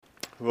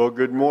Well,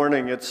 good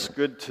morning. It's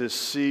good to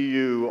see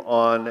you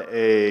on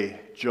a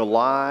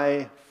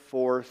July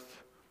 4th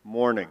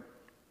morning.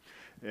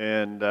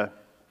 And,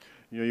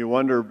 you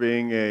wonder,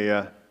 being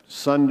a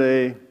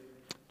Sunday,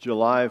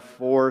 July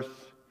 4th,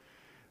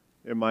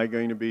 am I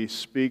going to be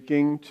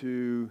speaking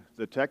to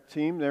the tech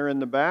team there in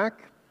the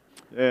back?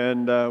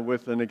 And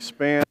with an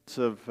expanse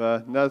of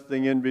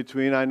nothing in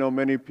between. I know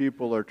many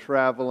people are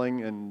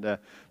traveling,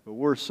 but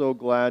we're so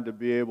glad to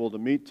be able to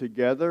meet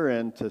together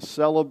and to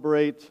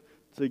celebrate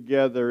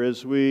together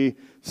as we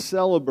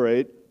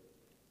celebrate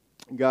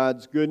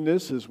God's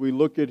goodness, as we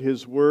look at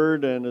His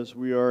Word, and as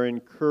we are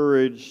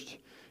encouraged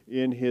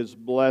in His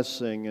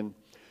blessing. And,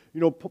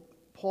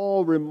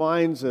 Paul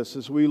reminds us,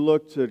 as we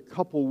looked a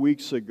couple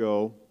weeks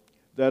ago,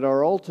 that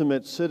our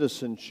ultimate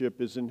citizenship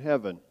is in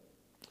heaven.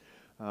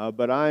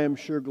 But I am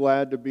sure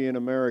glad to be an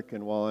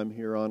American while I'm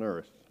here on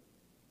earth.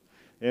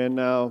 And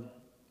now,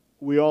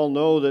 we all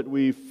know that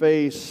we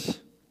face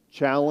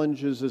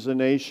challenges as a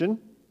nation.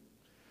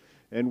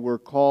 And we're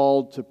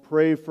called to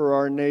pray for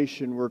our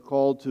nation. We're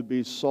called to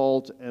be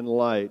salt and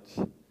light.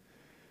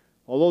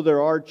 Although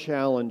there are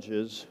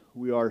challenges,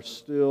 we are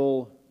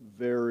still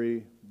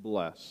very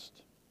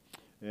blessed.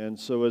 And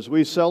so as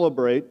we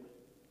celebrate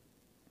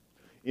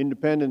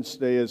Independence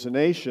Day as a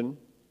nation,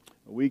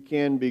 we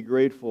can be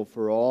grateful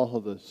for all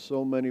of the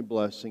so many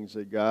blessings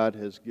that God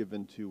has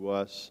given to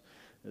us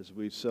as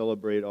we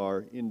celebrate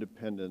our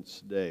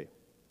Independence Day.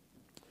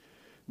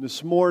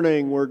 This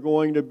morning, we're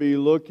going to be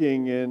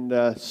looking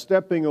and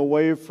stepping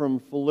away from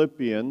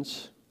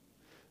Philippians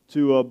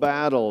to a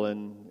battle.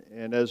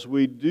 And as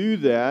we do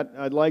that,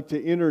 I'd like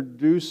to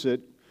introduce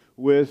it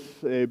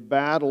with a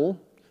battle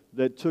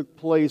that took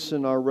place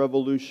in our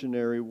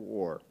Revolutionary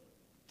War.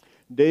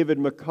 David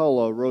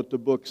McCullough wrote the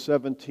book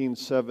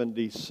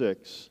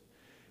 1776,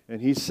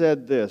 and he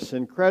said this: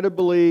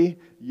 "Incredibly,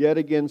 yet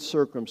against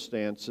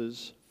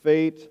circumstances,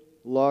 fate,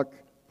 luck,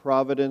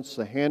 providence,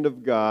 the hand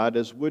of God,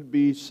 as would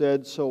be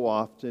said so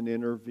often,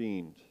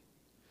 intervened."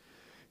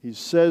 He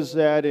says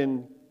that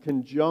in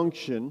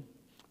conjunction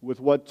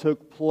with what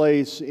took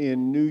place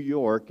in New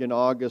York in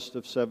August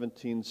of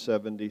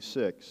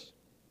 1776.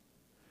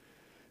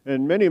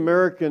 And many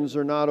Americans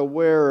are not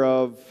aware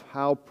of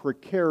how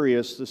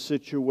precarious the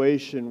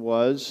situation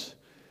was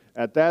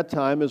at that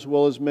time, as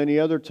well as many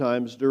other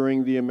times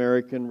during the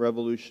American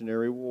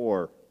Revolutionary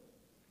War.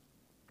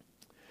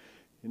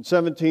 In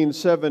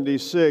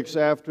 1776,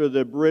 after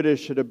the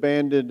British had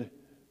abandoned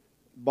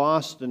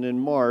Boston in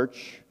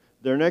March,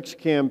 their next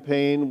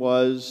campaign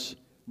was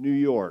New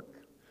York.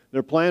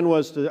 Their plan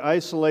was to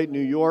isolate New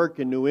York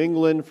and New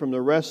England from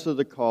the rest of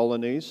the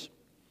colonies.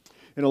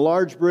 And a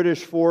large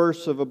British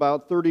force of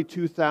about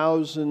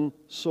 32,000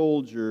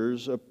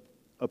 soldiers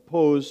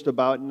opposed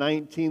about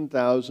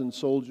 19,000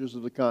 soldiers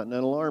of the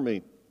Continental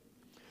Army.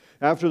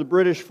 After the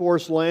British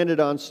force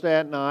landed on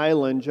Staten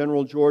Island,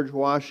 General George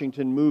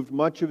Washington moved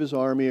much of his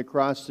army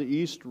across the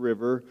East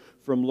River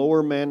from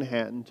Lower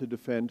Manhattan to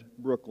defend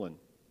Brooklyn.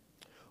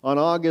 On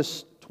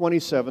August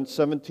 27,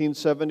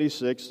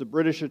 1776, the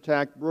British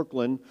attacked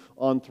Brooklyn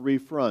on three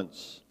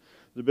fronts.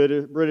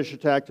 The British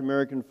attacked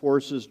American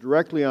forces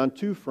directly on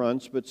two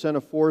fronts, but sent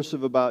a force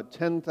of about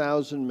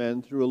 10,000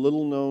 men through a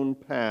little-known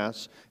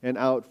pass and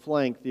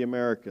outflanked the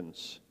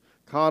Americans.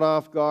 Caught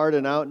off guard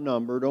and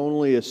outnumbered,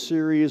 only a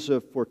series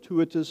of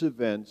fortuitous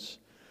events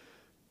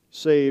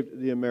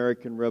saved the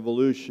American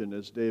Revolution,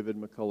 as David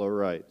McCullough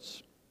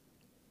writes.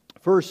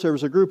 First, there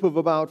was a group of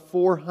about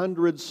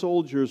 400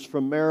 soldiers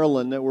from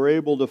Maryland that were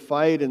able to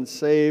fight and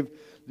save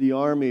the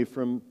army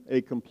from a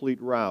complete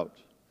rout.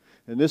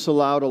 And this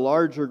allowed a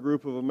larger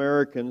group of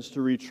Americans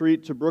to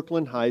retreat to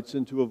Brooklyn Heights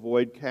and to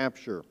avoid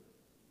capture.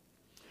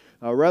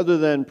 Rather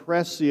than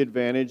press the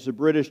advantage, the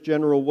British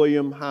General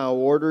William Howe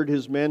ordered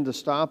his men to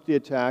stop the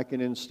attack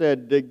and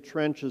instead dig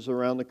trenches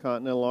around the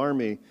Continental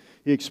Army.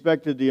 He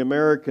expected the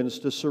Americans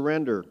to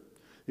surrender.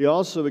 He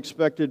also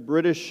expected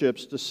British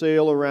ships to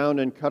sail around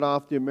and cut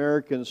off the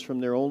Americans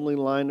from their only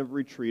line of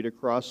retreat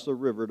across the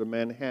river to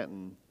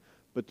Manhattan.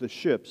 But the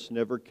ships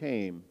never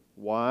came.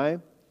 Why?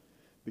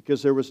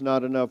 Because there was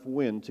not enough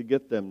wind to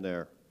get them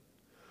there.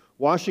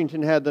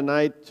 Washington had the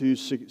night to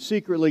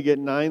secretly get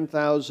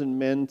 9,000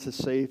 men to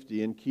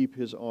safety and keep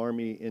his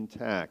army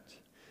intact.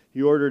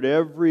 He ordered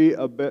every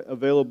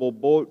available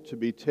boat to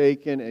be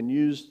taken and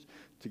used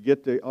to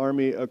get the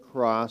army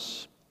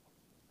across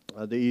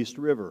the East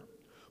River.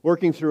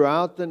 Working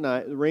throughout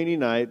the rainy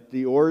night,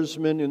 the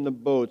oarsmen in the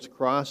boats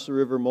crossed the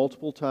river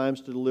multiple times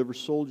to deliver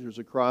soldiers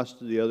across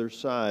to the other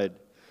side.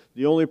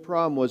 The only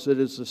problem was that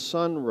as the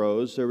sun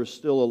rose, there was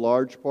still a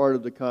large part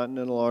of the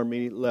Continental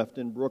Army left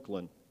in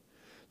Brooklyn.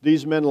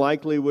 These men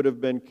likely would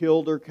have been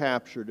killed or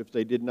captured if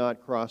they did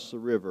not cross the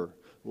river,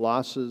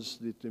 losses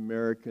that the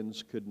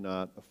Americans could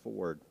not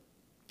afford.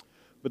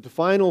 But the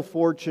final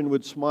fortune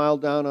would smile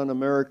down on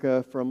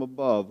America from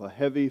above. A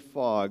heavy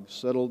fog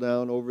settled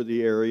down over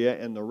the area,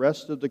 and the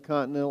rest of the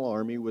Continental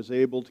Army was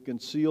able to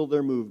conceal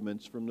their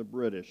movements from the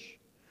British.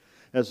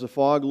 As the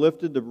fog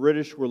lifted, the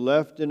British were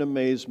left in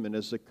amazement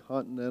as the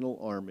Continental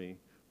Army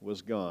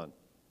was gone.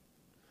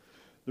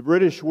 The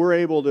British were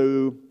able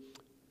to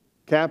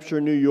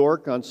capture New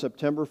York on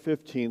September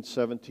 15,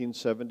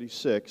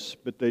 1776,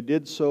 but they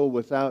did so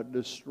without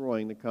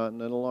destroying the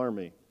Continental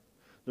Army.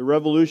 The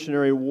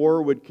Revolutionary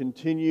War would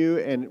continue,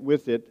 and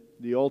with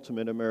it, the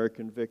ultimate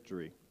American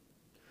victory.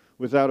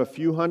 Without a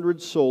few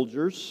hundred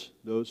soldiers,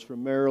 those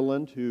from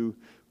Maryland who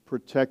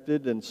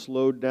protected and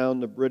slowed down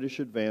the British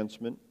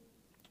advancement,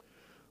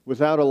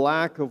 without a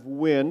lack of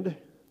wind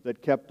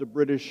that kept the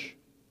British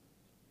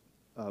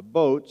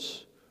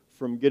boats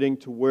from getting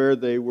to where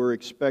they were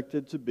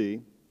expected to be,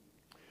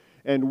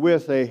 and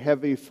with a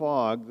heavy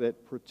fog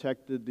that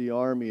protected the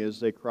army as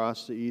they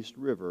crossed the East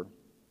River,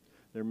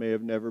 there may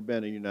have never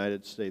been a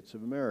United States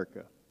of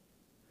America.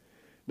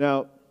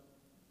 Now,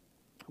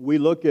 we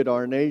look at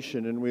our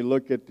nation and we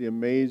look at the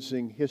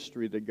amazing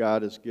history that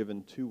God has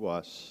given to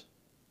us.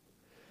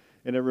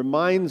 And it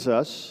reminds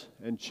us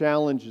and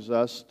challenges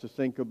us to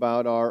think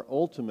about our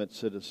ultimate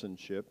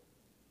citizenship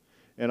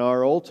and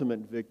our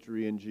ultimate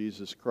victory in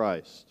Jesus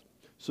Christ.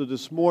 So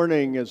this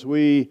morning, as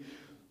we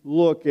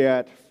look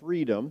at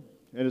freedom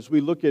and as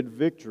we look at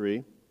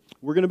victory,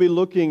 we're going to be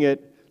looking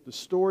at the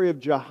story of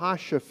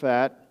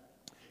Jehoshaphat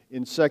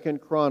in 2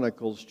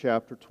 Chronicles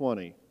chapter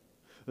 20.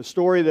 A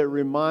story that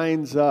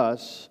reminds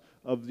us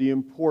of the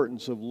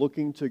importance of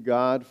looking to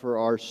God for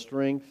our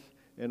strength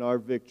and our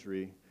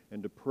victory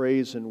and to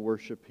praise and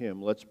worship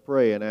Him. Let's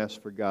pray and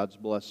ask for God's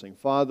blessing.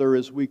 Father,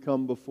 as we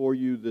come before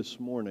you this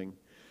morning,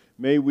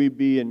 may we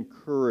be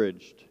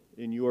encouraged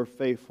in your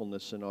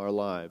faithfulness in our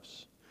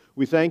lives.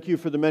 We thank you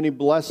for the many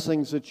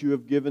blessings that you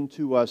have given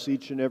to us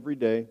each and every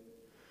day.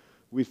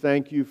 We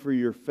thank you for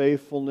your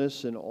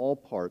faithfulness in all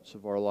parts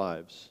of our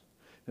lives.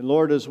 And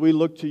Lord, as we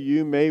look to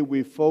you, may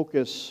we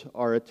focus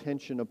our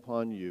attention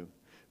upon you.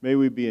 May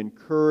we be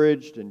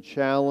encouraged and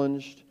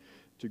challenged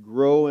to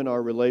grow in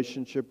our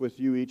relationship with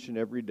you each and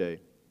every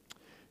day.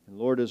 And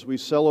Lord, as we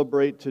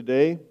celebrate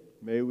today,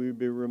 may we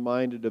be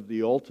reminded of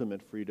the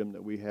ultimate freedom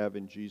that we have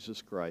in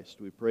Jesus Christ.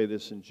 We pray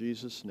this in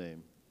Jesus'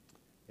 name.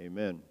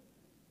 Amen.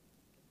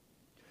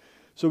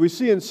 So we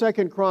see in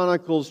 2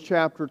 Chronicles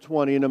chapter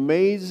 20 an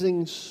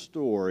amazing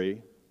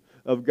story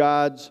of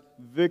God's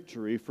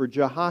victory for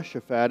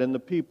Jehoshaphat and the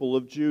people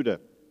of Judah.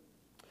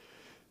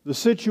 The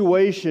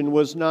situation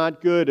was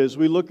not good. As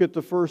we look at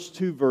the first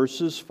two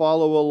verses,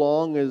 follow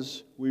along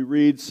as we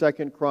read 2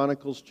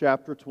 Chronicles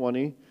chapter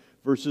 20,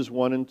 verses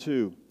 1 and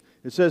 2.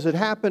 It says, "It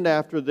happened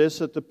after this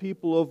that the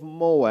people of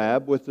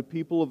Moab with the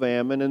people of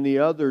Ammon and the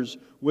others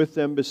with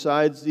them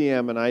besides the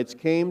Ammonites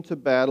came to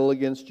battle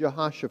against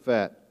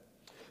Jehoshaphat.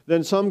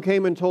 Then some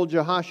came and told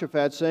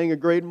Jehoshaphat, saying, 'A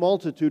great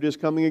multitude is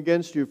coming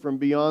against you from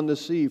beyond the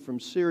sea, from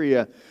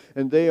Syria,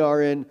 and they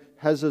are in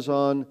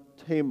Hazazon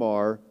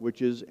Tamar,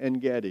 which is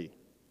En-Gedi.'"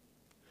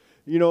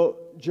 You know,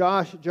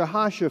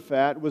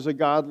 Jehoshaphat was a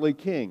godly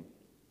king,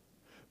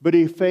 but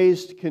he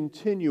faced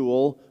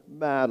continual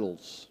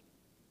battles.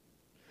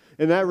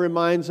 And that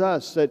reminds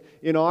us that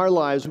in our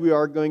lives we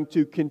are going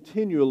to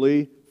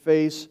continually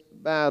face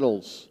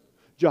battles.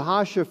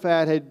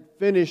 Jehoshaphat had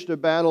finished a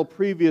battle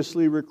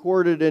previously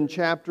recorded in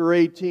chapter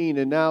 18,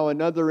 and now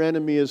another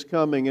enemy is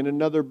coming and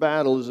another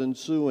battle is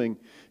ensuing.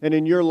 And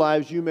in your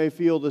lives you may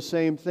feel the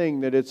same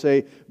thing, that it's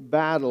a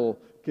battle,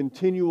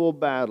 continual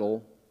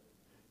battle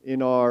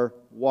in our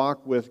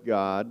walk with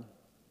God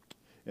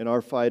and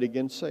our fight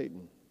against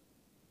Satan.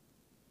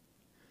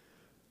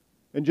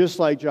 And just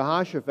like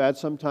Jehoshaphat,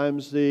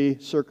 sometimes the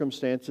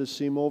circumstances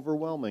seem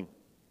overwhelming.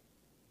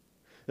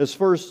 As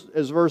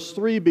verse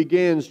 3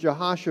 begins,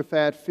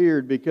 Jehoshaphat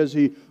feared because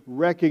he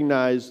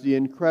recognized the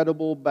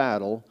incredible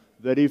battle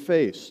that he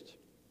faced.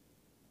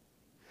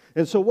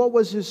 And so what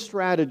was his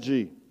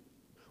strategy?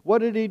 What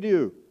did he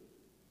do?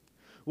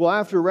 Well,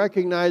 after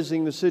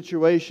recognizing the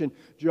situation,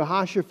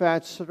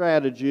 Jehoshaphat's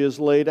strategy is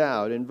laid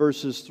out in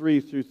verses 3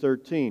 through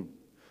 13.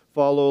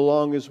 Follow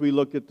along as we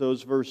look at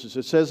those verses.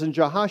 It says, "And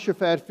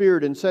Jehoshaphat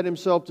feared and set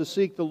himself to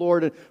seek the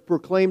Lord and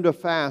proclaimed a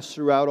fast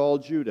throughout all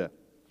Judah.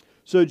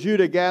 So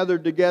Judah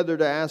gathered together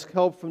to ask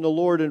help from the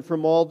Lord, and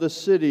from all the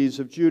cities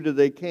of Judah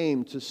they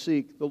came to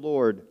seek the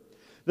Lord.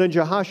 Then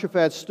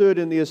Jehoshaphat stood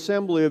in the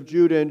assembly of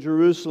Judah and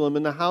Jerusalem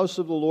in the house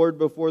of the Lord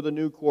before the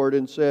new court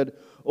and said,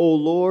 'O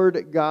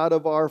Lord God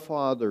of our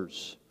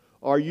fathers,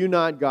 are you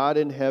not God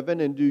in heaven,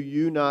 and do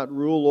you not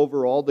rule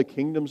over all the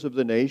kingdoms of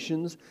the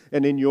nations?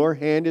 And in your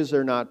hand is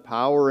there not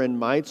power and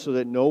might, so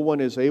that no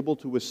one is able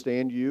to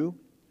withstand you?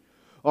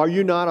 Are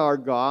you not our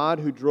God,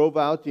 who drove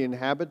out the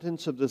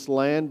inhabitants of this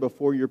land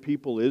before your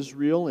people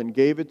Israel and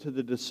gave it to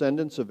the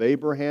descendants of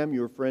Abraham,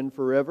 your friend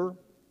forever?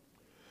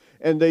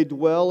 And they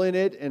dwell in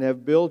it and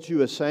have built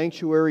you a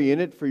sanctuary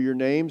in it for your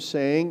name,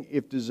 saying,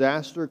 if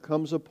disaster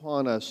comes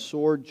upon us,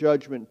 sword,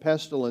 judgment,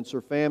 pestilence, or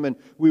famine,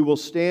 we will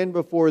stand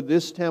before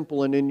this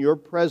temple and in your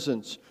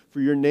presence, for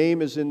your name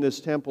is in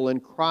this temple,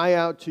 and cry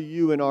out to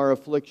you in our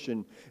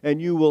affliction,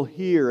 and you will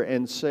hear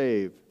and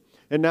save.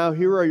 And now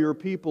here are your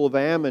people of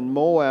Ammon,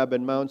 Moab,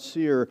 and Mount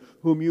Seir,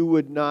 whom you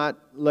would not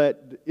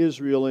let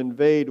Israel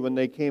invade when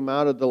they came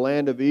out of the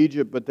land of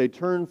Egypt, but they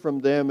turned from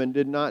them and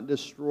did not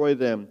destroy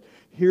them.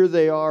 Here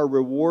they are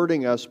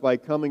rewarding us by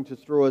coming to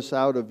throw us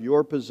out of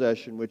your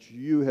possession, which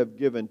you have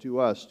given to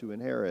us to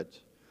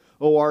inherit.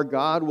 O our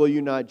God, will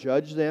you not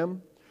judge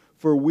them?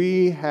 For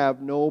we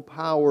have no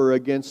power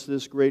against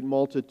this great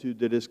multitude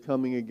that is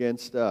coming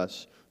against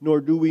us,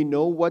 nor do we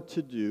know what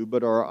to do,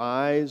 but our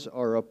eyes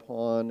are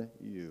upon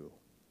you.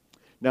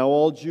 Now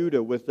all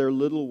Judah, with their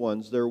little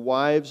ones, their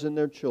wives and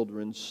their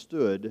children,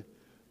 stood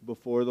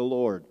before the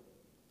Lord.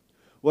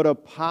 What a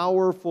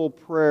powerful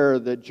prayer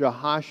that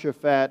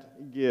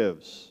Jehoshaphat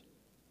gives.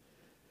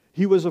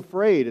 He was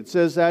afraid. It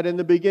says that in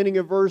the beginning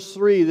of verse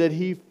 3, that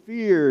he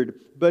feared,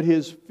 but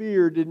his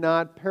fear did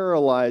not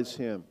paralyze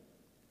him.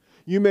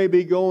 You may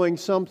be going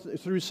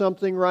through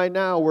something right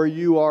now where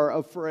you are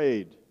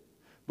afraid,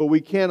 but we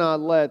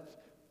cannot let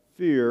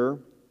fear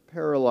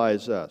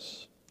paralyze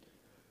us.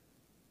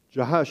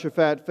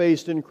 Jehoshaphat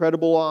faced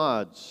incredible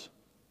odds,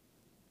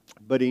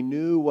 but he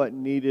knew what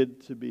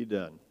needed to be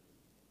done.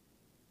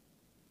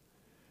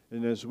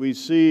 And as we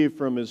see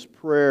from his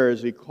prayer,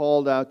 as he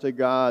called out to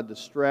God, the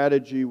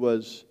strategy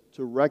was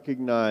to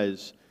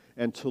recognize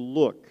and to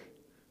look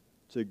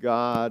to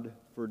God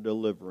for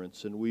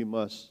deliverance. And we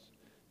must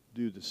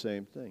do the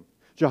same thing.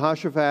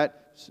 Jehoshaphat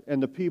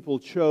and the people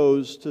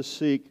chose to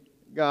seek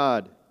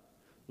God.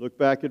 Look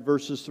back at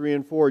verses 3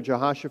 and 4.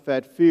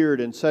 Jehoshaphat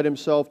feared and set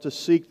himself to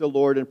seek the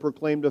Lord and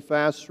proclaimed a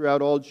fast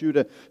throughout all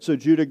Judah. So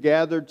Judah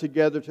gathered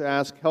together to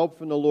ask help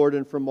from the Lord,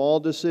 and from all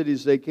the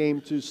cities they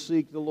came to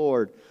seek the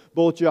Lord.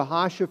 Both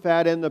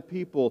Jehoshaphat and the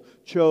people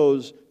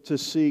chose to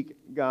seek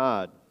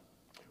God.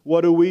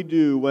 What do we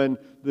do when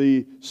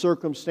the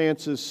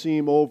circumstances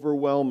seem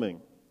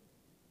overwhelming?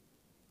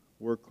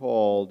 We're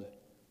called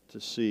to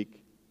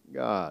seek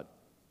God.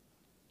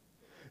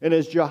 And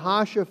as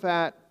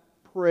Jehoshaphat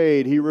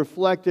prayed, he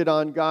reflected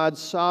on God's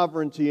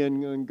sovereignty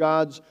and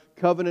God's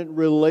covenant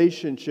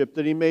relationship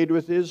that he made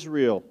with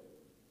Israel.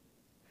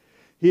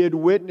 He had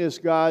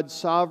witnessed God's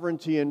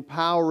sovereignty and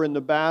power in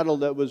the battle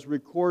that was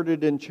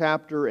recorded in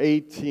chapter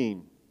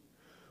 18,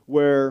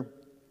 where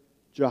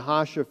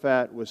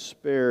Jehoshaphat was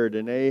spared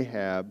and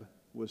Ahab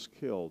was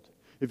killed.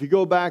 If you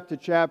go back to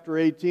chapter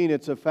 18,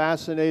 it's a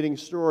fascinating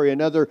story,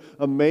 another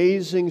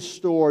amazing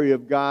story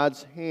of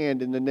God's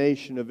hand in the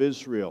nation of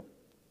Israel.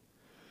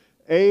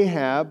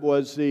 Ahab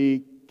was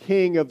the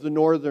king of the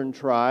northern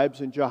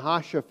tribes, and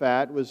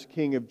Jehoshaphat was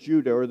king of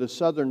Judah, or the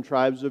southern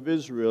tribes of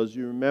Israel. As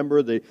you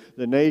remember, the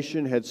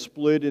nation had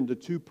split into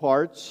two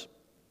parts,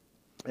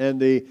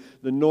 and the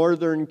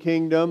northern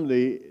kingdom,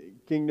 the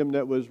kingdom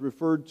that was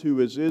referred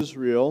to as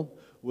Israel,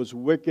 was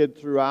wicked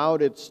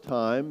throughout its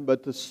time,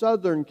 but the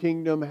southern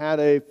kingdom had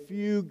a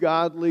few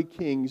godly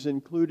kings,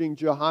 including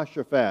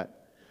Jehoshaphat.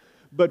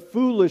 But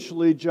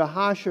foolishly,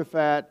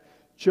 Jehoshaphat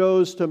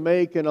chose to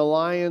make an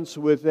alliance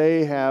with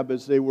Ahab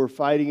as they were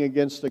fighting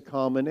against a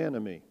common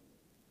enemy.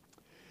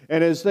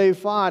 And as they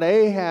fought,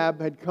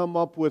 Ahab had come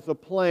up with a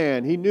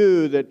plan. He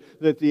knew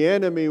that the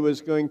enemy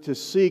was going to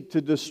seek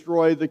to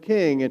destroy the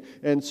king.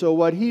 And so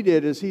what he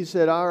did is he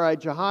said, all right,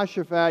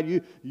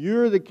 Jehoshaphat,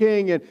 you're the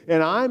king,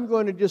 and I'm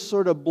going to just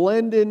sort of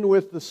blend in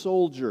with the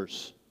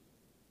soldiers.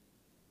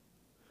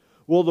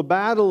 Well, the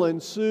battle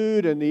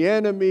ensued, and the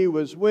enemy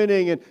was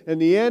winning, and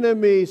the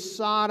enemy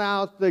sought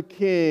out the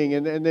king,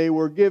 and they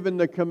were given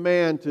the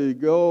command to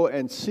go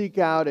and seek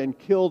out and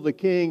kill the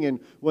king. And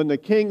when the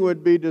king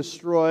would be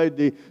destroyed,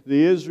 the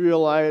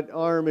Israelite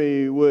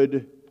army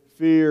would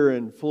fear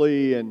and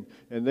flee, and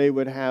they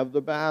would have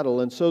the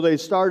battle. And so they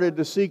started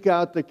to seek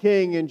out the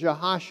king, and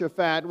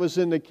Jehoshaphat was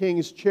in the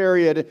king's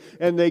chariot,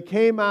 and they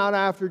came out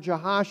after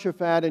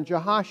Jehoshaphat, and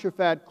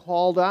Jehoshaphat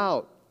called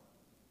out.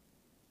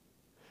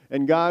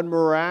 And God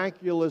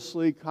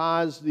miraculously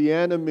caused the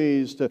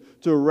enemies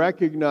to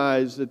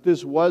recognize that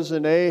this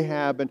wasn't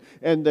Ahab,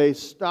 and they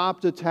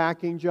stopped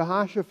attacking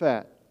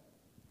Jehoshaphat.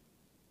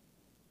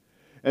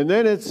 And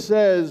then it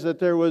says that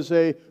there was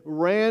a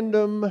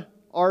random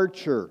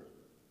archer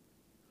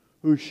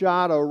who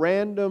shot a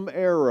random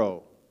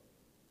arrow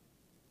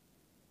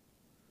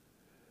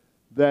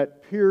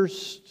that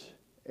pierced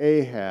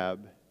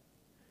Ahab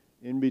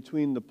in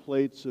between the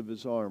plates of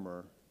his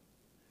armor,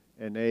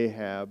 and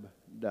Ahab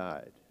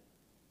died.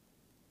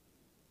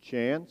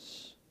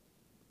 Chance?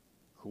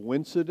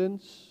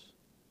 Coincidence?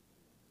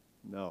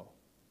 No.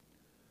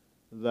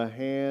 The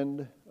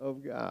hand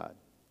of God.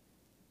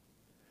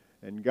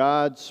 And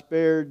God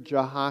spared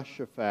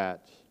Jehoshaphat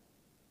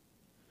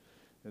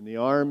and the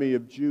army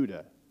of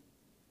Judah,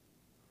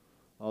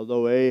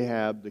 although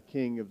Ahab, the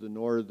king of the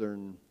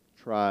northern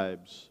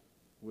tribes,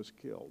 was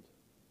killed.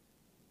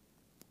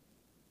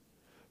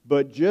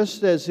 But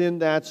just as in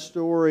that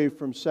story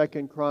from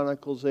 2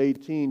 Chronicles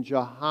 18,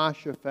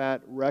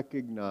 Jehoshaphat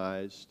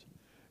recognized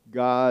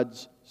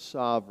God's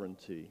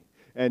sovereignty.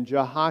 And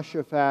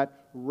Jehoshaphat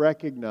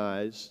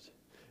recognized,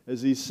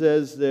 as he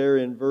says there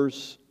in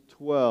verse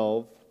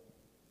 12,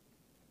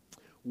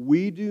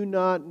 we do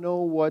not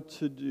know what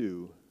to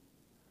do,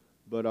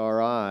 but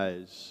our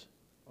eyes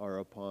are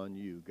upon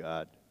you,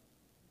 God.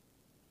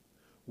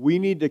 We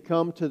need to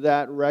come to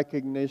that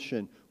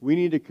recognition. We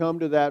need to come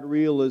to that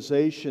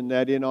realization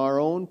that in our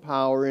own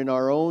power, in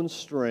our own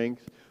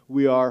strength,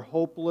 we are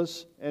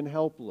hopeless and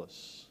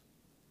helpless.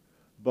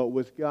 But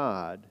with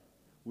God,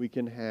 we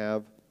can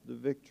have the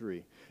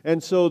victory.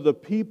 And so the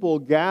people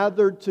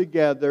gathered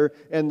together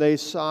and they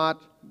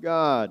sought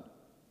God.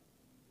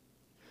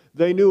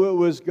 They knew it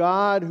was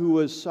God who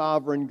was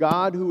sovereign,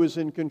 God who was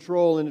in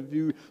control. And if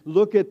you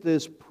look at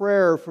this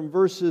prayer from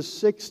verses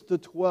 6 to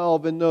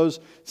 12, in those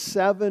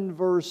 7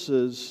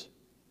 verses,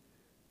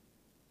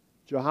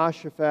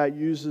 Jehoshaphat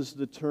uses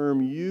the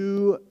term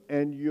you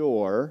and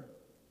your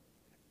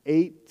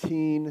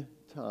 18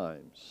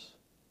 times,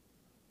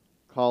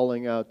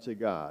 calling out to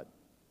God.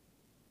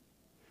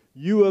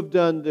 You have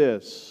done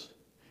this.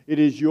 It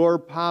is your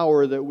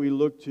power that we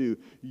look to.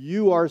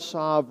 You are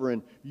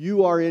sovereign.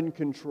 You are in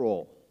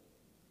control.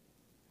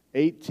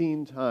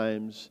 18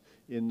 times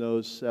in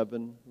those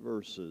 7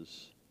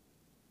 verses,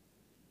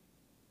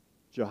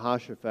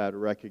 Jehoshaphat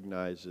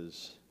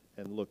recognizes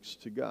and looks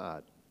to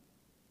God.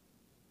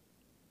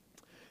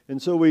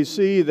 And so we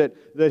see that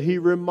he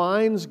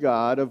reminds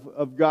God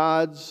of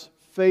God's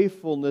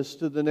faithfulness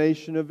to the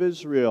nation of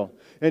Israel.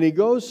 And he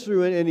goes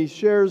through it and he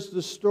shares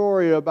the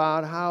story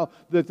about how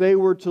that they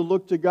were to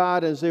look to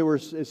God as he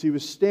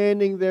was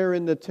standing there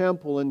in the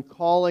temple and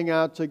calling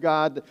out to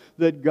God,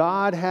 that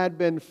God had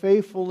been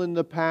faithful in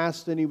the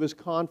past, and he was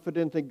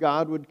confident that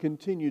God would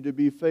continue to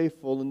be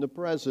faithful in the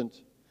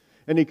present.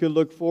 And he could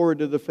look forward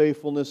to the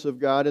faithfulness of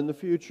God in the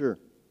future.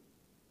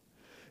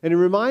 And he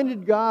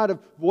reminded God of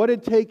what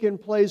had taken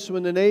place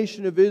when the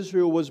nation of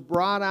Israel was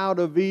brought out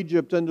of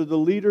Egypt under the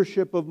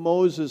leadership of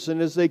Moses.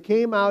 And as they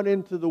came out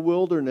into the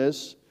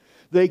wilderness,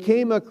 they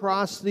came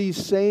across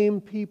these same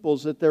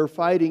peoples that they're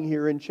fighting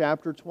here in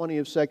chapter 20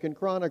 of 2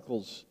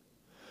 Chronicles.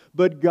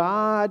 But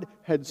God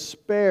had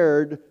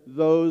spared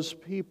those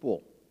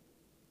people.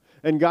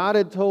 And God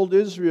had told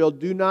Israel,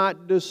 do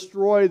not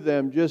destroy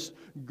them. Just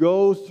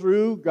go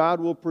through. God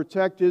will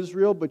protect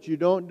Israel, but you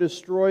don't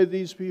destroy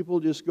these people.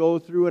 Just go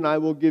through and I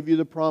will give you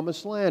the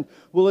promised land.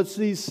 Well, it's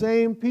these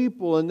same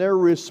people, and their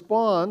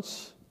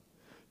response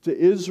to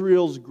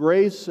Israel's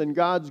grace and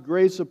God's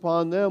grace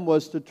upon them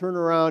was to turn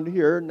around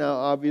here. Now,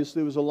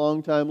 obviously, it was a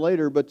long time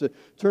later, but to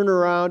turn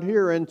around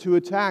here and to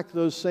attack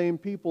those same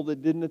people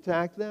that didn't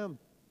attack them.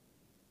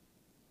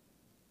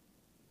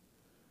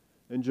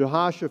 And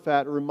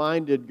Jehoshaphat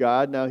reminded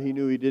God. Now, he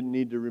knew he didn't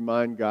need to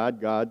remind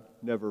God. God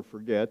never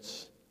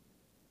forgets.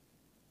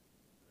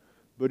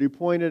 But he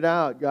pointed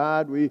out,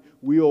 God,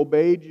 we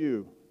obeyed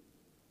you.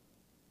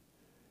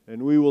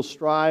 And we will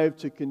strive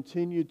to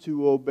continue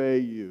to obey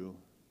you.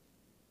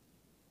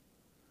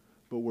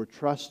 But we're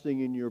trusting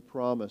in your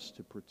promise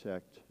to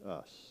protect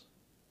us.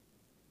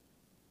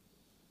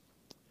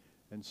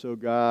 And so,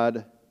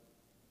 God,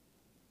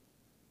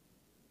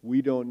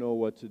 we don't know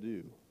what to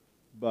do,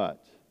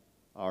 but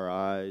our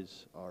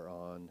eyes are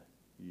on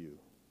you.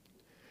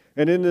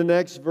 And in the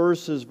next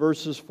verses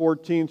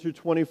 14 through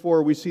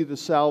 24, we see the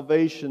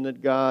salvation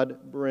that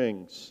God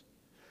brings.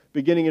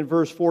 Beginning in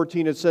verse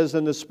 14, it says,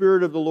 And the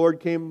Spirit of the Lord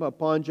came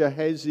upon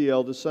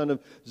Jahaziel, the son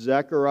of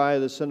Zechariah,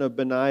 the son of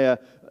Benaiah,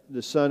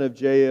 the son of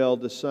Jael,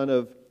 the son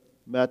of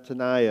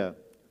Mattaniah,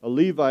 a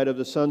Levite of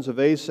the sons of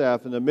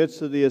Asaph, in the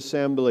midst of the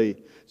assembly.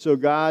 So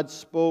God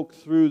spoke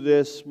through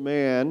this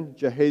man,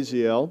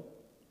 Jahaziel,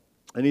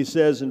 and he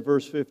says in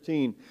verse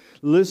 15,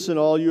 Listen,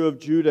 all you of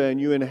Judah, and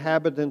you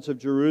inhabitants of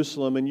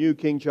Jerusalem, and you,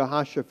 King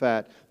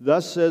Jehoshaphat.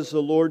 Thus says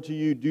the Lord to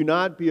you, Do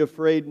not be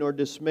afraid nor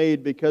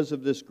dismayed because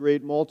of this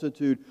great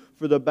multitude,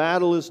 for the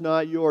battle is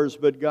not yours,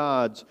 but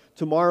God's.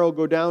 Tomorrow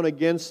go down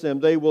against them.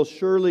 They will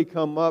surely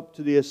come up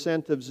to the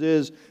ascent of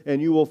Ziz, and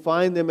you will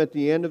find them at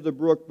the end of the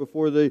brook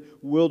before the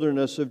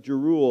wilderness of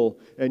Jeruel,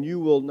 and you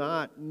will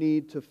not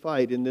need to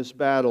fight in this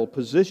battle.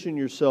 Position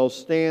yourselves,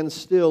 stand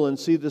still, and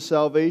see the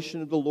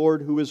salvation of the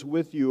Lord who is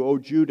with you, O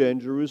Judah and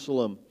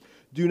Jerusalem.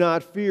 Do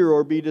not fear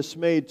or be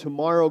dismayed.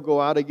 Tomorrow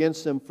go out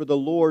against them, for the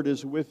Lord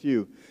is with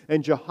you.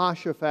 And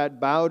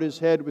Jehoshaphat bowed his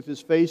head with his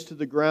face to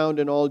the ground,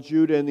 and all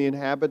Judah and the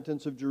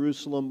inhabitants of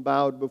Jerusalem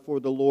bowed before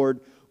the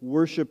Lord,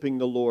 worshiping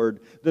the Lord.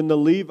 Then the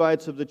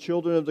Levites of the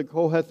children of the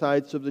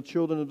Kohathites, of the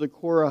children of the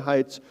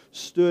Korahites,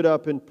 stood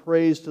up and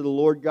praised to the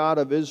Lord God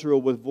of Israel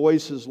with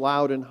voices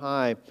loud and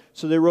high.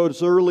 So they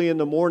rose early in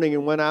the morning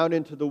and went out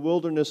into the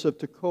wilderness of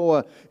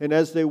Tekoa. And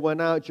as they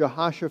went out,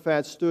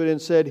 Jehoshaphat stood and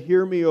said,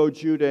 Hear me, O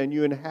Judah, and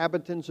you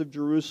inhabitants of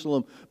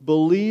Jerusalem.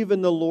 Believe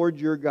in the Lord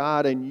your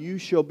God, and you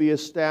shall be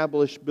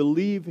established.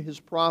 Believe his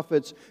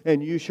prophets,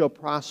 and you shall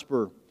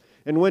prosper.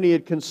 And when he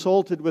had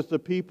consulted with the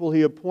people,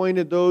 he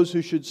appointed those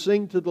who should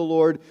sing to the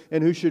Lord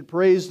and who should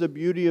praise the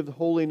beauty of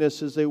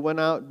holiness as they went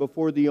out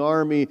before the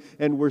army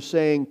and were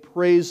saying,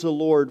 Praise the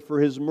Lord, for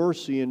his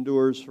mercy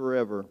endures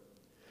forever.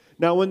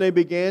 Now when they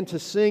began to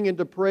sing and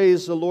to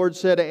praise, the Lord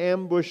set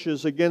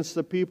ambushes against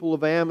the people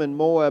of Ammon,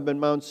 Moab, and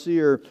Mount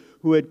Seir,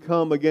 who had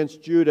come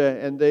against Judah,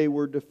 and they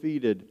were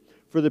defeated.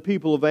 For the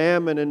people of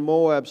Ammon and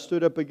Moab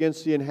stood up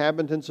against the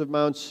inhabitants of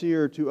Mount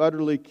Seir to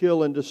utterly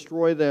kill and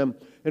destroy them.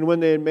 And when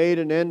they had made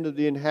an end of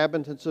the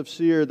inhabitants of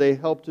Seir, they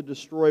helped to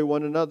destroy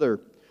one another.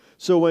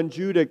 So when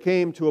Judah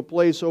came to a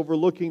place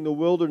overlooking the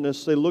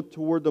wilderness, they looked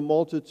toward the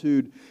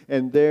multitude,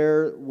 and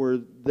there were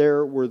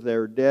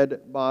their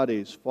dead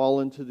bodies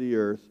fallen to the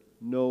earth.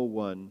 No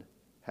one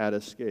had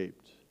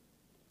escaped.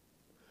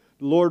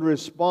 The Lord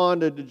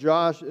responded to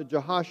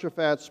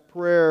Jehoshaphat's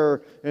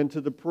prayer and to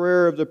the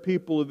prayer of the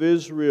people of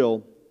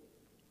Israel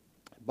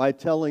by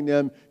telling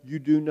them, you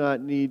do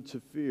not need to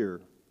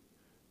fear,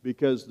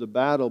 because the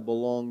battle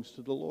belongs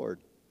to the Lord.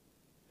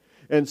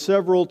 And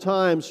several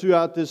times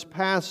throughout this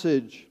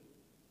passage,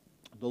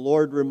 the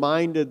Lord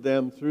reminded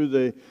them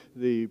through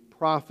the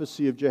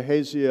prophecy of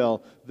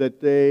Jehaziel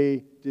that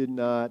they did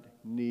not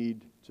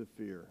need to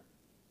fear.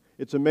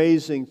 It's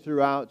amazing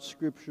throughout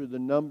Scripture the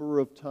number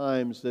of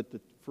times that the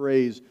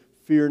phrase,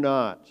 fear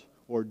not,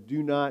 or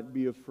do not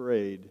be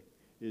afraid,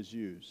 is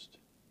used.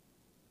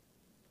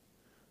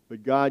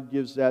 But God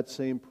gives that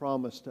same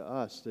promise to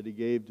us that He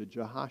gave to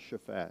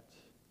Jehoshaphat,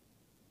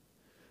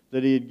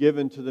 that He had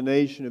given to the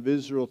nation of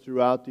Israel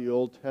throughout the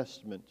Old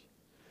Testament,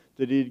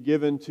 that He had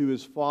given to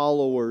His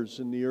followers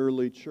in the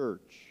early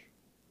church.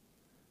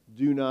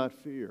 Do not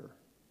fear,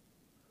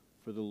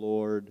 for the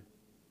Lord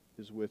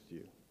is with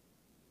you.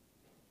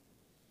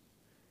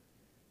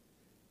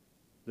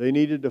 They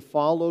needed to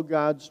follow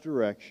God's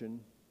direction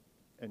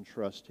and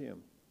trust Him.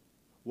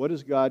 What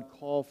does God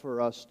call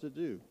for us to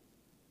do?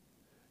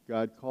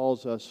 God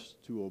calls us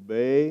to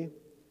obey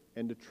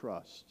and to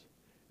trust.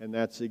 And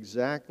that's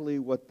exactly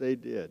what they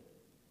did.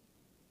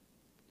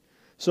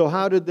 So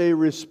how did they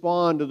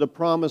respond to the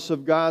promise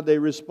of God? They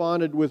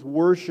responded with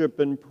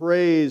worship and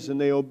praise, and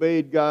they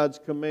obeyed God's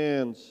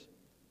commands.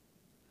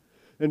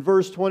 And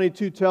verse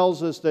 22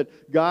 tells us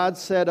that God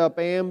set up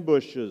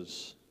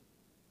ambushes,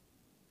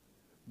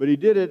 but He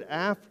did it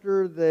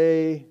after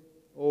they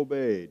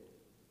obeyed.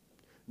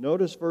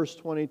 Notice verse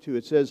 22.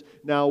 It says,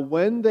 now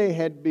when they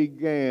had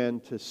began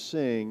to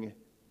sing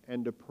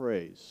and to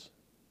praise.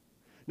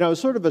 Now, it's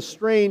sort of a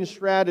strange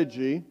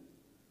strategy.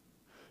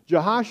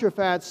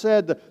 Jehoshaphat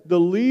said that the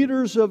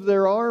leaders of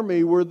their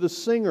army were the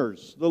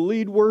singers, the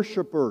lead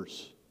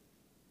worshipers.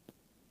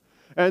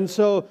 And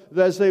so,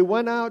 as they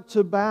went out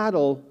to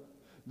battle,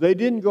 they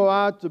didn't go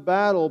out to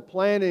battle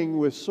planning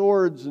with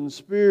swords and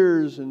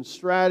spears and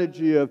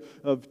strategy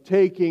of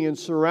taking and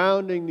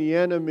surrounding the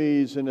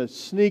enemies in a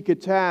sneak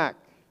attack.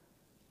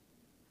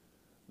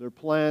 Their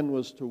plan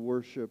was to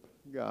worship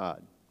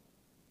God.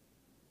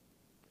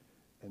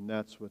 And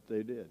that's what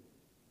they did.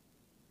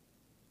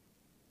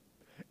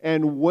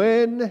 And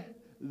when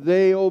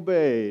they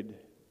obeyed,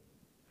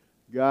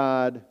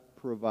 God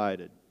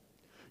provided.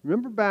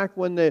 Remember back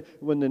when the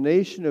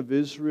nation of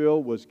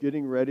Israel was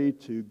getting ready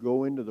to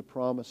go into the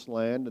promised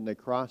land and they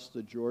crossed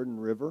the Jordan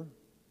River?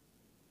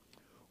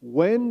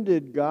 When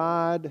did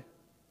God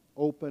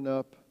open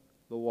up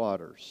the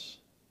waters?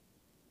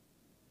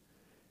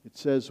 It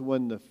says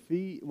when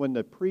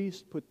the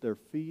priest put their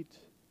feet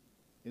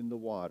in the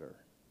water,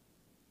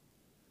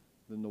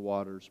 then the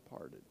waters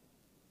parted.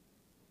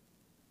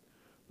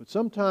 But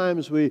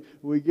sometimes we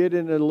get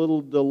in a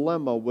little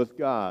dilemma with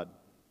God.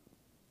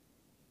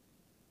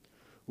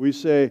 We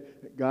say,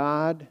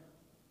 God,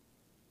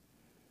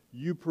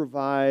 you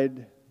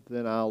provide,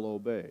 then I'll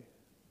obey.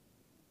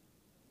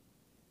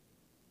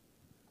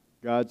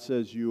 God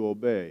says you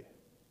obey,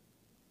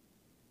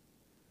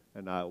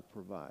 and I'll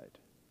provide.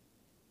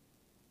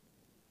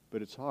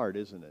 But it's hard,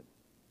 isn't it?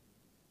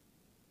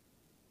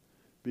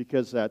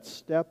 Because that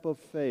step of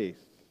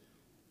faith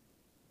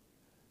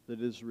that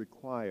is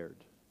required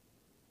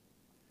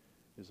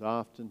is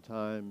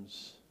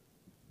oftentimes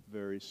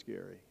very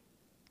scary.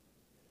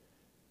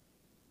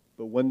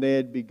 But when they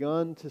had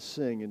begun to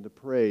sing and to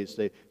praise,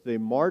 they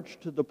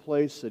marched to the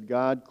place that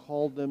God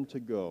called them to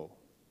go.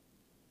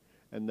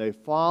 And they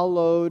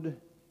followed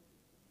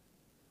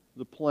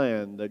the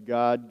plan that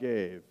God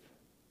gave.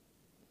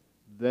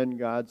 Then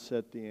God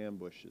set the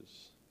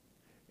ambushes.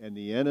 And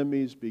the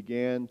enemies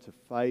began to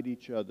fight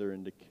each other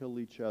and to kill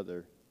each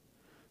other.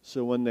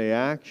 So when they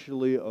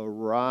actually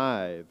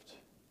arrived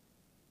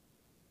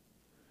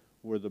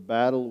where the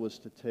battle was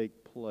to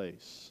take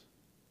place,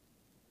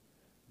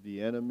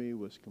 the enemy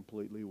was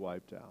completely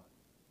wiped out.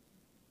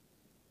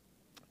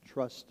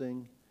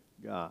 Trusting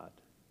God.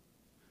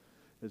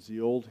 As the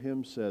old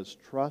hymn says,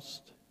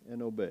 trust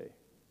and obey,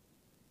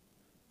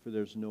 for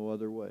there's no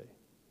other way.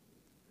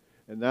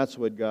 And that's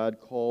what God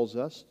calls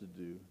us to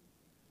do,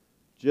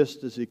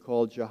 just as He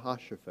called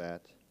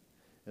Jehoshaphat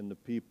and the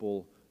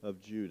people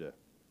of Judah.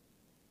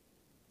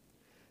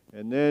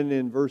 And then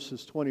in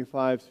verses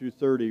 25 through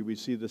 30, we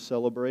see the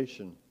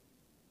celebration.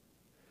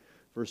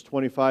 Verse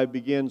 25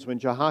 begins, when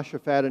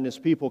Jehoshaphat and his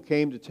people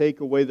came to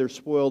take away their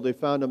spoil, they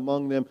found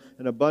among them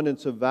an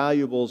abundance of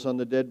valuables on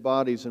the dead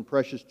bodies and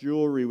precious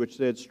jewelry which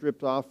they had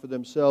stripped off for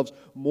themselves,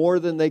 more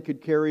than they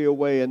could carry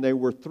away. And they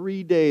were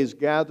 3 days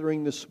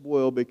gathering the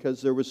spoil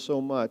because there was so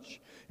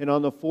much. And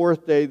on the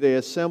 4th day they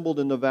assembled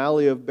in the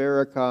valley of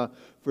Berakah,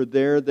 for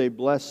there they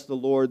blessed the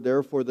Lord.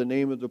 Therefore the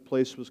name of the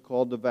place was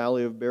called the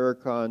Valley of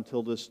Berakah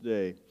until this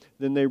day.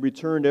 Then they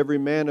returned, every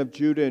man of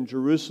Judah and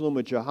Jerusalem,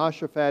 with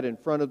Jehoshaphat in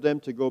front of them,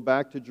 to go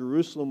back to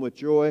Jerusalem with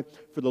joy,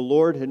 for the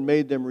Lord had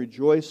made them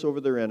rejoice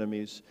over their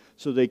enemies.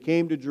 So they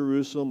came to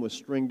Jerusalem with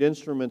stringed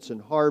instruments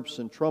and harps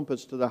and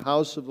trumpets to the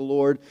house of the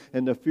Lord,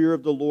 and the fear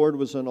of the Lord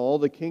was on all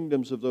the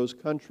kingdoms of those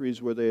countries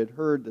where they had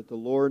heard that the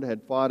Lord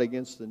had fought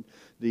against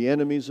the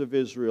enemies of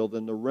Israel.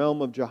 Then the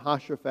realm of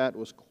Jehoshaphat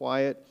was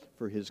quiet,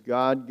 for his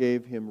God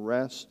gave him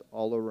rest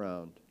all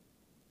around.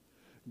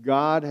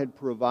 God had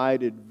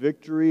provided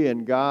victory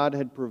and God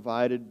had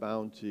provided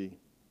bounty.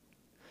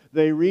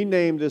 They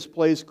renamed this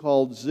place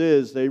called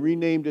Ziz. They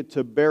renamed it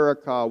to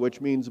Berakah, which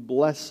means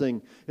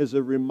blessing, as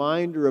a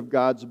reminder of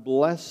God's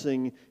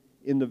blessing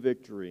in the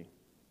victory.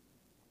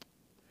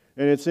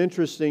 And it's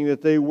interesting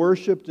that they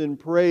worshiped and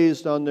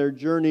praised on their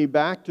journey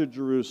back to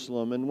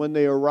Jerusalem and when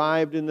they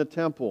arrived in the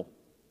temple.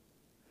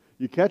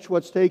 You catch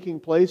what's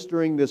taking place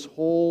during this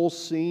whole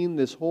scene,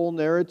 this whole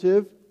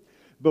narrative?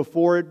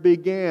 Before it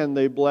began,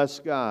 they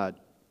blessed God.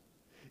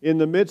 In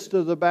the midst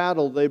of the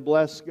battle, they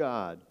blessed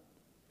God.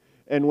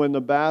 And when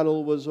the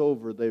battle was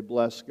over, they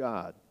blessed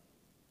God.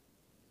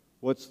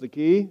 What's the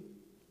key?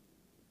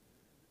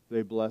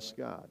 They blessed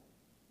God.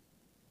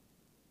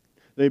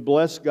 They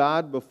blessed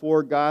God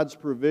before God's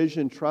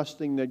provision,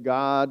 trusting that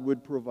God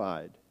would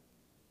provide.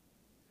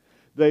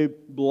 They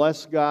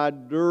blessed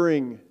God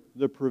during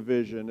the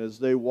provision as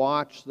they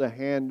watched the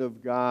hand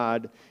of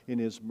God in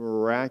His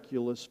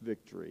miraculous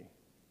victory.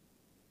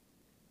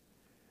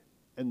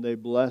 And they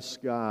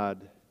blessed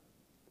God,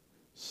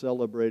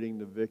 celebrating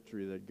the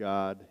victory that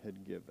God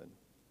had given.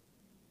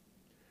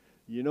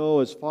 You know,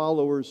 as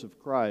followers of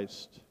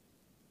Christ,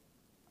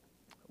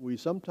 we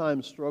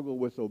sometimes struggle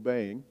with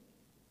obeying,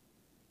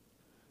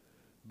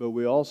 but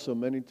we also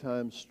many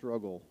times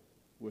struggle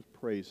with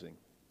praising.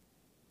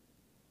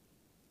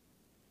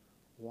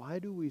 Why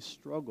do we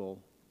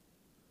struggle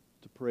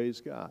to praise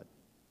God?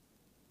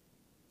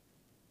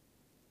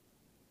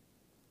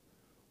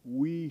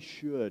 We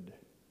should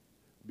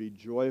be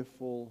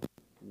joyful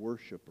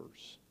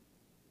worshipers.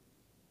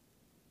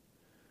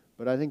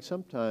 But I think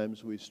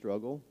sometimes we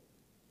struggle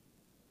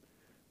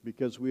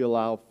because we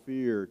allow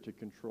fear to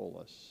control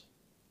us.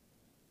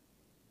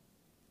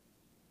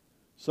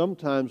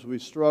 Sometimes we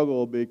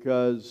struggle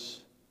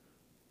because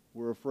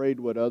we're afraid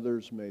what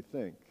others may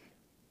think.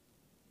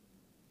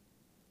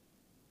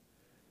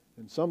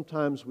 And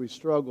sometimes we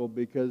struggle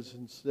because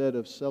instead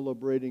of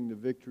celebrating the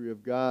victory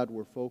of God,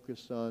 we're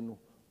focused on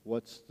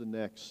what's the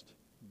next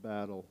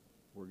battle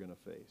we're going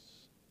to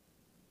face.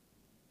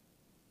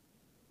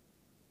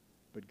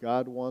 But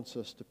God wants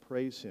us to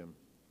praise Him,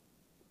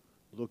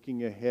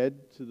 looking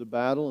ahead to the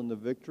battle and the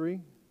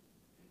victory,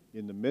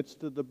 in the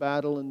midst of the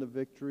battle and the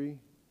victory,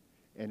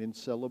 and in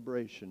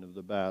celebration of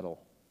the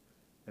battle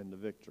and the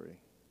victory.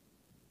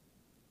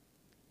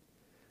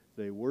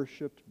 They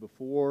worshiped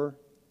before,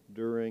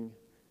 during,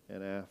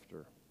 and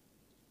after.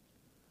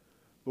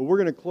 But we're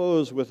going to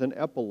close with an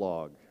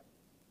epilogue.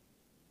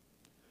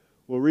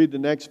 We'll read the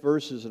next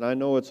verses, and I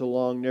know it's a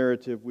long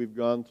narrative we've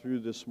gone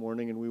through this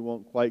morning, and we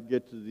won't quite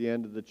get to the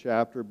end of the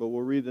chapter, but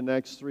we'll read the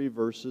next 3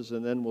 verses,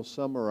 and then we'll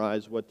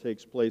summarize what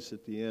takes place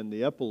at the end,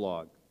 the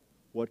epilogue,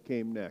 what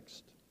came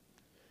next.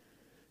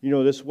 You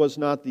know, this was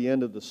not the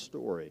end of the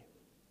story.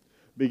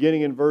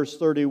 Beginning in verse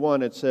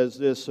 31, it says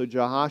this, So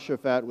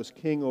Jehoshaphat was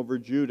king over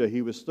Judah.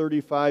 He was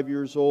 35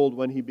 years old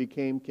when he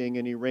became king,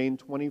 and he reigned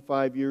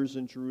 25 years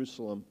in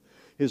Jerusalem.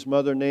 His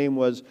mother's name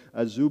was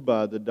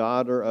Azubah, the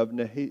daughter of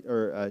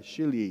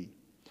Shili.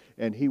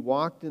 And he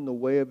walked in the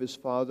way of his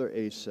father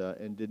Asa,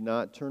 and did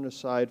not turn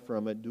aside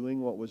from it, doing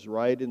what was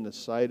right in the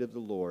sight of the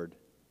Lord.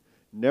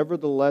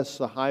 Nevertheless,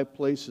 the high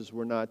places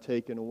were not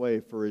taken away,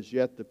 for as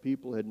yet the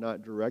people had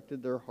not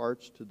directed their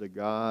hearts to the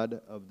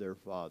God of their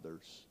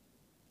fathers.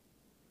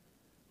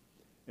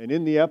 And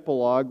in the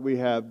epilogue, we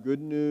have good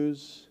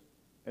news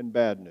and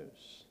bad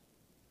news.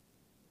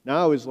 Now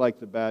I always like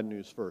the bad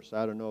news first.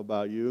 I don't know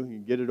about you. You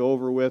get it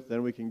over with,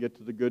 then we can get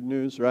to the good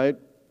news, right?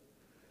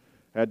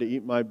 Had to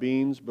eat my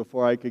beans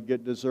before I could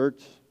get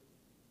dessert.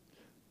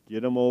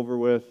 Get them over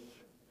with,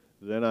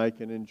 then I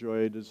can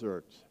enjoy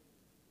dessert.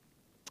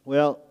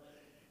 Well,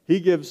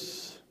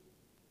 the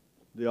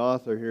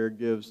author here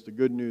gives the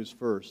good news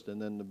first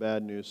and then the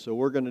bad news. So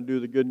we're going to do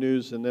the good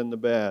news and then the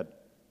bad.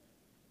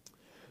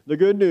 The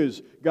good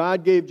news,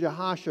 God gave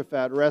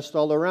Jehoshaphat rest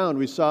all around.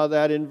 We saw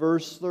that in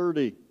verse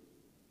 30.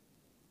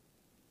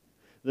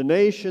 The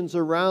nations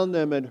around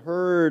them had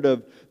heard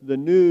of the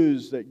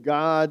news that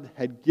God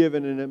had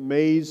given an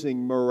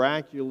amazing,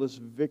 miraculous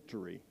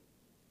victory.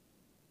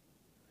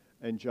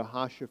 And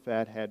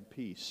Jehoshaphat had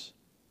peace.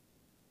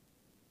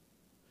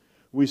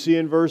 We see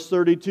in verse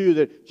 32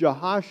 that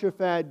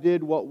Jehoshaphat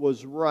did what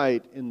was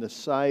right in the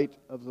sight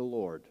of the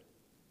Lord.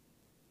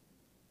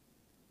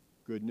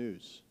 Good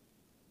news.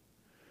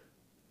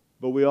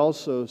 But we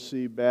also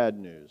see bad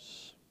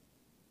news.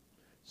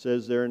 It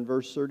says there in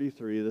verse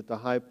 33 that the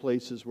high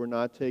places were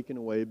not taken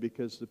away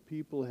because the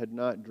people had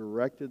not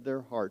directed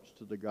their hearts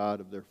to the God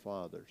of their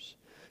fathers.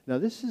 Now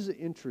this is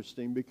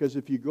interesting because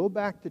if you go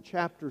back to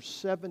chapter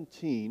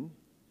 17,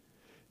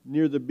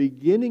 near the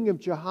beginning of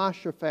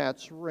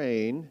Jehoshaphat's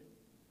reign,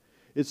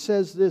 it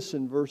says this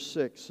in verse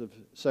 6 of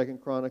 2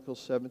 Chronicles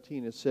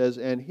 17. It says,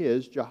 "And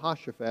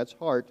Jehoshaphat's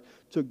heart,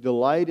 took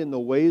delight in the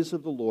ways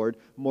of the Lord.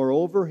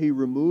 Moreover, he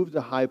removed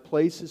the high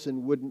places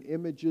and wooden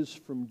images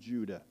from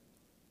Judah."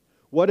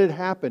 What had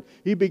happened?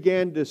 He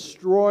began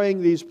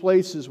destroying these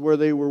places where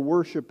they were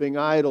worshiping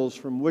idols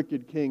from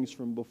wicked kings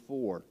from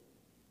before.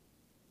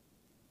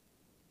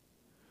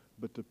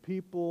 But the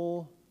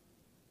people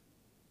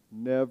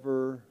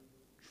never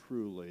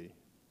truly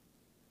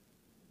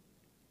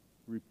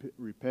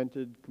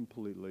repented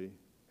completely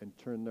and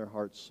turned their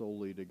hearts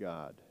solely to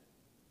God.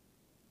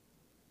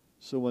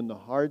 So when the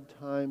hard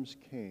times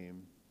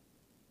came,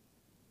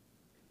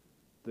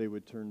 they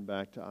would turn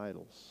back to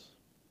idols,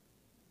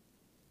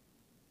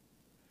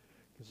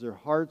 because their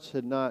hearts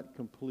had not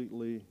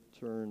completely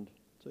turned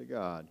to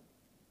God.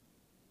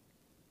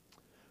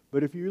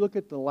 But if you look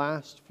at the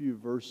last few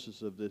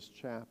verses of this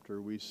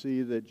chapter, we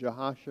see that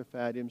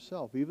Jehoshaphat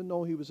himself, even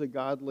though he was a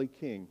godly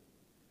king,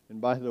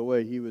 and by the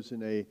way, he was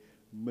in a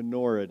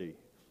minority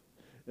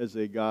as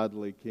a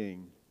godly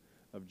king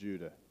of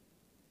Judah,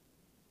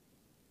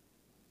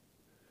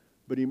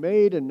 but he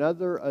made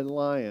another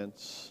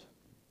alliance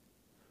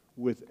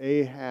with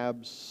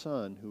Ahab's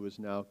son, who is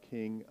now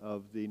king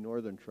of the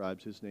northern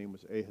tribes. His name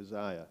was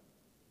Ahaziah.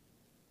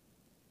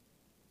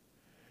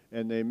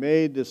 And they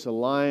made this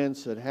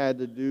alliance that had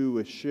to do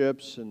with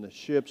ships, and the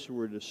ships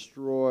were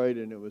destroyed,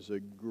 and it was a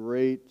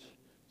great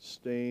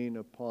stain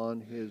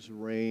upon his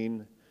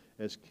reign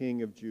as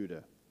king of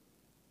Judah.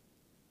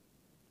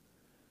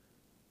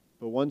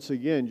 But once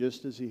again,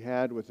 just as he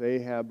had with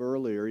Ahab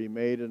earlier, he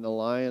made an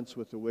alliance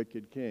with the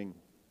wicked king.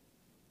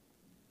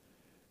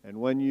 And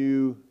when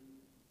you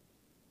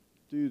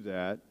do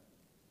that,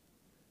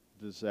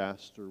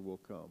 disaster will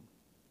come.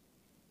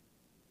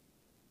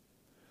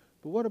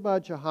 But what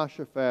about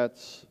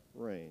Jehoshaphat's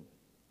reign?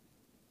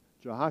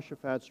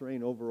 Jehoshaphat's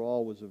reign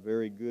overall was a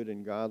very good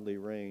and godly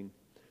reign,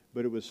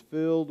 but it was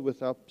filled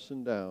with ups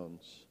and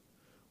downs,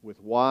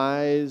 with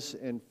wise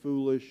and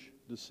foolish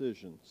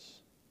decisions.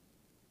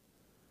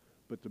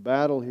 But the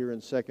battle here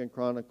in 2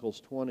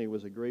 Chronicles 20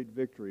 was a great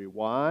victory.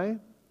 Why?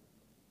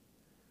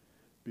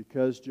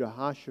 Because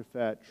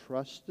Jehoshaphat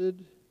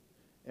trusted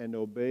and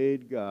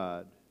obeyed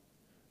God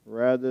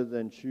rather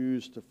than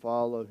choose to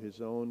follow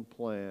his own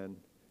plan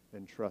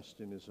and trust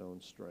in his own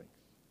strength.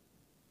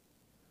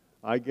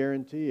 I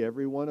guarantee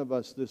every one of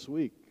us this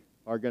week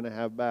are going to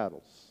have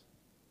battles.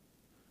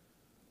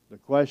 The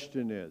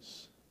question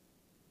is,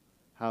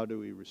 how do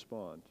we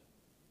respond?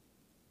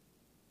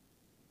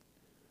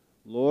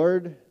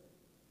 Lord,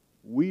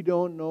 we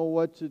don't know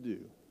what to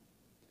do,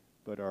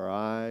 but our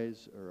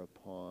eyes are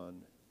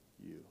upon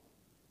you.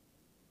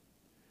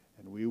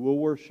 And we will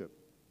worship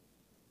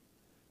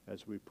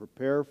as we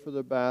prepare for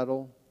the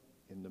battle,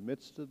 in the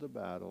midst of the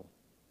battle,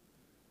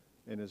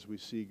 and as we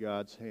see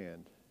God's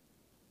hand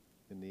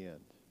in the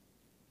end.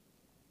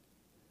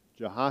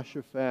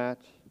 Jehoshaphat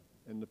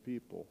and the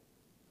people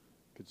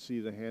could see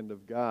the hand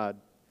of God,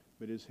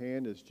 but his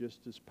hand is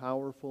just as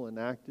powerful and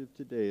active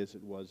today as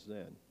it was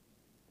then.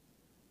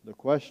 The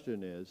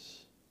question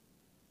is,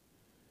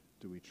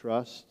 do we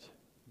trust?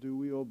 Do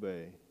we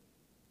obey?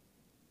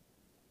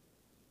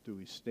 Do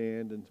we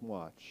stand and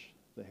watch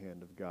the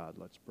hand of God?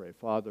 Let's pray.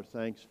 Father,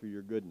 thanks for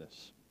your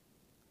goodness.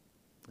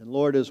 And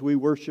Lord, as we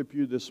worship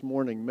you this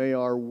morning, may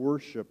our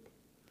worship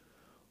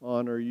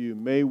honor you.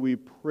 May we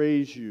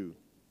praise you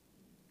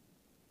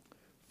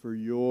for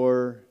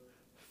your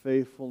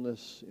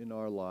faithfulness in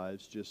our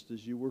lives, just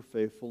as you were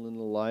faithful in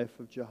the life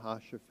of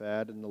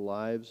Jehoshaphat and the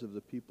lives of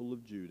the people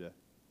of Judah.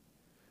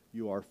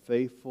 You are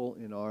faithful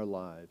in our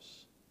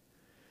lives.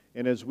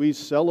 And as we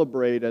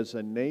celebrate as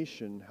a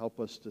nation, help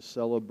us to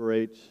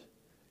celebrate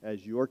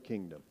as your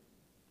kingdom.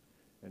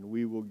 And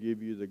we will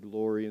give you the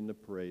glory and the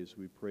praise.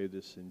 We pray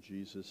this in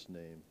Jesus'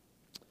 name.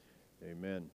 Amen.